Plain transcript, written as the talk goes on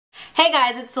Hey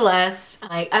guys, it's Celeste.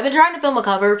 I've been trying to film a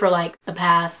cover for like the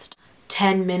past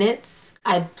 10 minutes.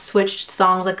 I've switched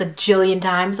songs like a jillion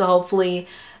times, so hopefully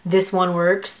this one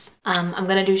works. I'm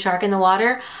gonna do Shark in the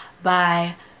Water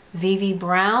by Vivi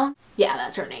Brown. Yeah,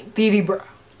 that's her name, Vivi Brown.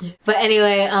 Yeah. But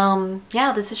anyway,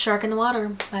 yeah, this is Shark in the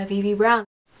Water by Vivi Brown.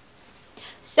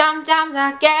 Sometimes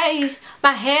I get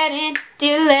my head in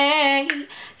delay,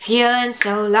 feeling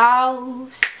so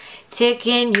lost,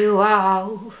 ticking you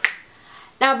off.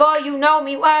 Now boy, you know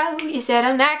me well, you said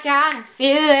I'm that kind of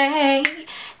feeling,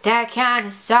 that kind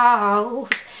of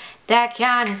soft, that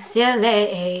kind of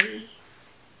silly.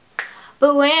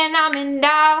 But when I'm in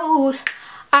doubt,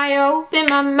 I open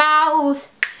my mouth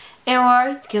and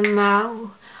words come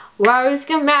out. Words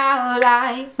come out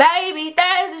like, baby,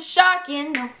 there's a shark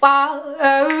in the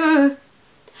water.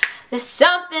 There's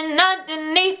something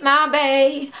underneath my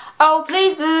bed. Oh,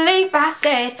 please believe I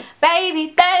said,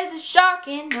 baby, there's a shark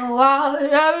in the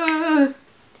water.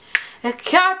 I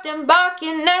caught them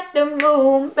barking at the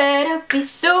moon, better be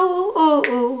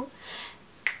soon.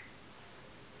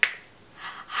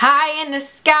 High in the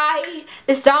sky,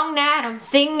 the song that I'm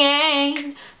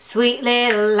singing, sweet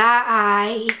little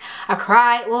lie, I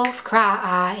cried wolf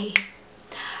cry.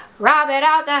 Rabbit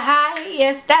out the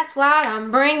highest, that's what I'm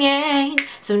bringing.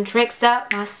 Some tricks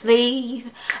up my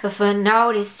sleeve for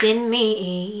noticing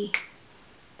me.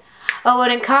 I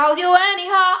wouldn't cause you any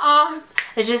harm,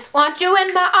 I just want you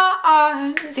in my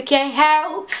arms. I can't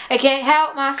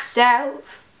help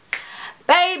myself.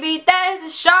 Baby, there's a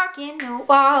shark in the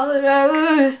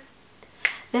water.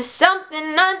 There's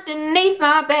something underneath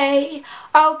my bed.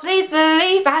 Oh, please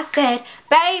believe I said,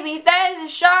 baby, there's a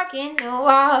shark in the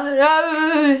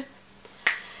water.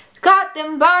 Caught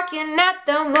them barking at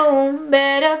the moon,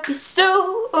 better be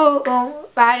soon.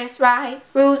 Right is right,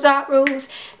 rules are rules.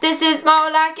 This is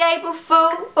more like April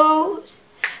Fools.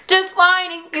 Just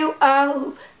winding you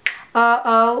up.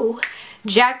 Oh,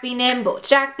 Jack be nimble,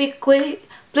 Jack be quick.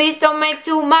 Please don't make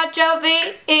too much of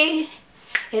it. It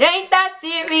ain't that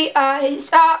serious.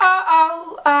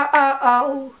 Oh.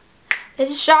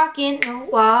 There's a shark in the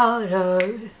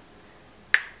water.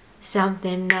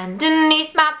 Something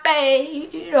underneath my bed.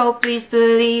 Oh, please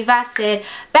believe I said,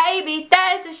 baby,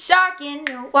 there's a shark in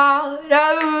the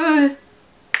water.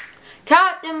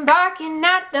 Caught them barking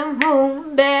at the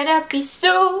moon, better be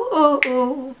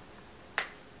soon.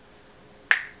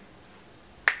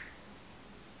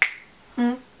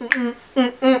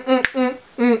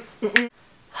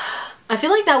 I feel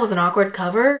like that was an awkward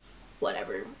cover.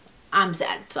 Whatever. I'm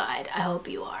satisfied. I hope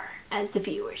you are, as the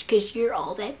viewers, because you're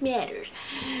all that matters.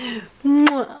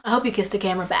 I hope you kiss the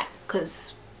camera back,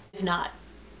 because if not,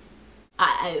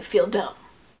 I feel dumb.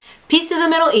 Peace to the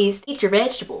Middle East. Eat your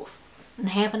vegetables and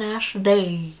have a nice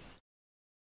day.